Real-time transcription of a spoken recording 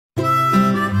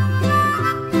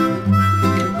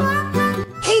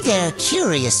our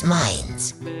curious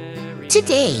minds.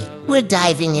 Today, we're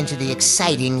diving into the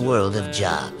exciting world of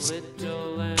jobs.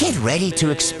 Get ready to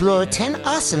explore 10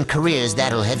 awesome careers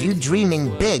that'll have you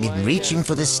dreaming big and reaching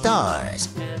for the stars.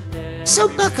 So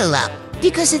buckle up,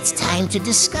 because it's time to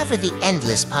discover the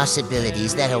endless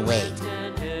possibilities that await.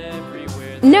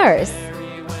 Nurse.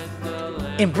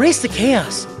 Embrace the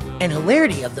chaos and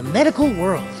hilarity of the medical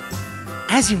world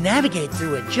as you navigate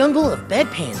through a jungle of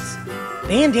bedpans,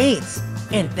 band-aids,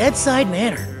 and bedside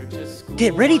manner.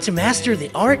 Get ready to master the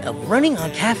art of running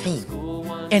on caffeine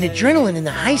and adrenaline in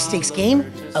the high-stakes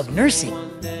game of nursing,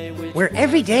 where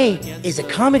every day is a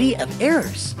comedy of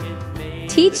errors.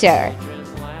 Teacher.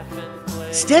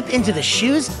 Step into the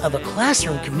shoes of a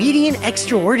classroom comedian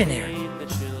extraordinaire,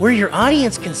 where your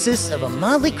audience consists of a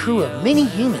motley crew of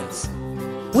mini-humans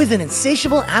with an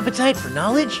insatiable appetite for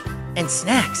knowledge and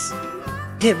snacks.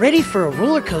 Get ready for a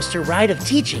roller coaster ride of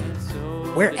teaching,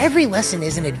 where every lesson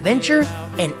is an adventure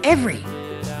and every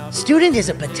student is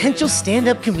a potential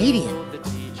stand-up comedian.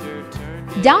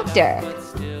 Doctor.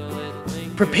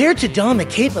 Prepare to don the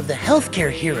cape of the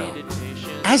healthcare hero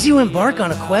as you embark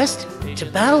on a quest to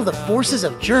battle the forces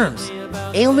of germs,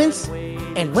 ailments,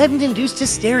 and WebMD-induced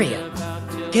hysteria.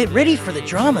 Get ready for the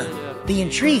drama, the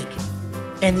intrigue,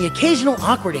 and the occasional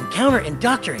awkward encounter in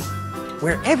doctoring,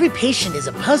 where every patient is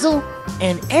a puzzle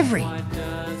and every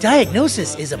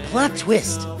diagnosis is a plot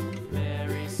twist.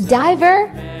 Diver.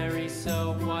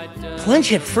 Plunge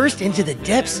headfirst into the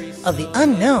depths of the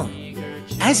unknown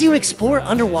as you explore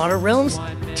underwater realms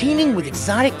teeming with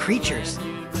exotic creatures,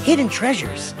 hidden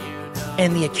treasures,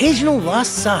 and the occasional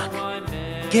lost sock.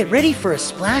 Get ready for a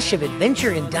splash of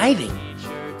adventure in diving,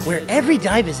 where every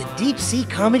dive is a deep-sea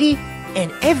comedy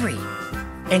and every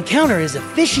encounter is a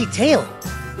fishy tale.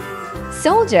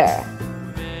 Soldier.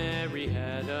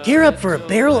 Gear up for a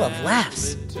barrel of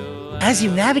laughs as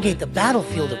you navigate the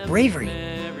battlefield of bravery,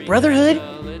 brotherhood,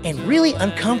 and really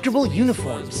uncomfortable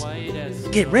uniforms.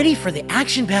 Get ready for the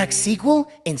action-packed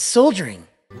sequel in Soldiering,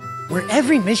 where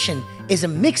every mission is a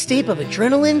mixtape of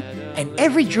adrenaline and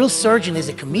every drill sergeant is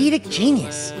a comedic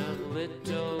genius.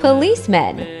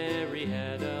 Policeman.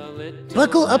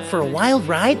 Buckle up for a wild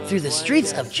ride through the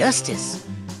streets of justice,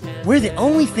 where the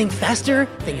only thing faster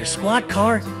than your squad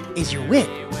car is your wit.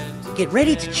 Get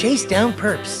ready to chase down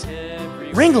perps,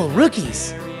 wrangle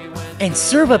rookies, and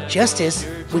serve up justice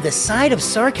with a side of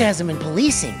sarcasm and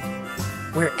policing,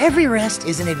 where every arrest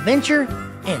is an adventure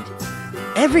and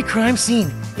every crime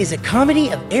scene is a comedy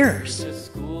of errors.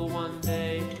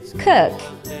 Cook.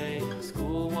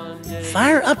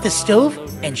 Fire up the stove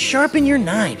and sharpen your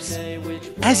knives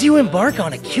as you embark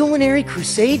on a culinary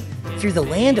crusade through the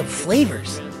land of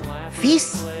flavors,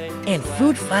 feasts, and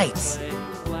food fights.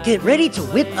 Get ready to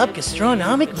whip up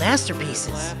gastronomic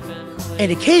masterpieces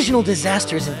and occasional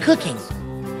disasters in cooking,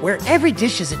 where every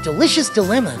dish is a delicious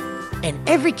dilemma and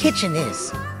every kitchen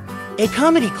is a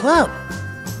comedy club.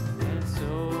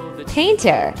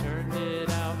 Painter.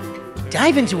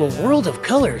 Dive into a world of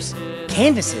colors,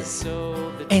 canvases,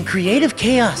 and creative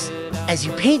chaos as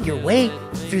you paint your way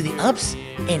through the ups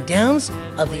and downs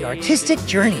of the artistic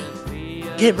journey.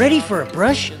 Get ready for a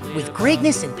brush with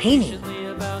greatness in painting,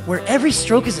 where every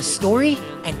stroke is a story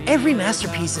and every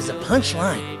masterpiece is a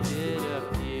punchline.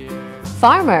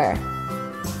 Farmer.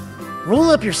 Roll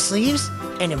up your sleeves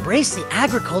and embrace the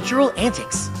agricultural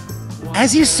antics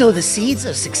as you sow the seeds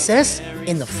of success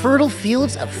in the fertile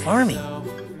fields of farming.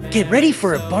 Get ready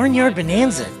for a barnyard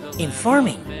bonanza in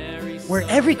farming, where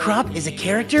every crop is a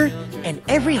character and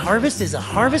every harvest is a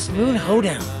harvest moon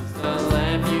hoedown.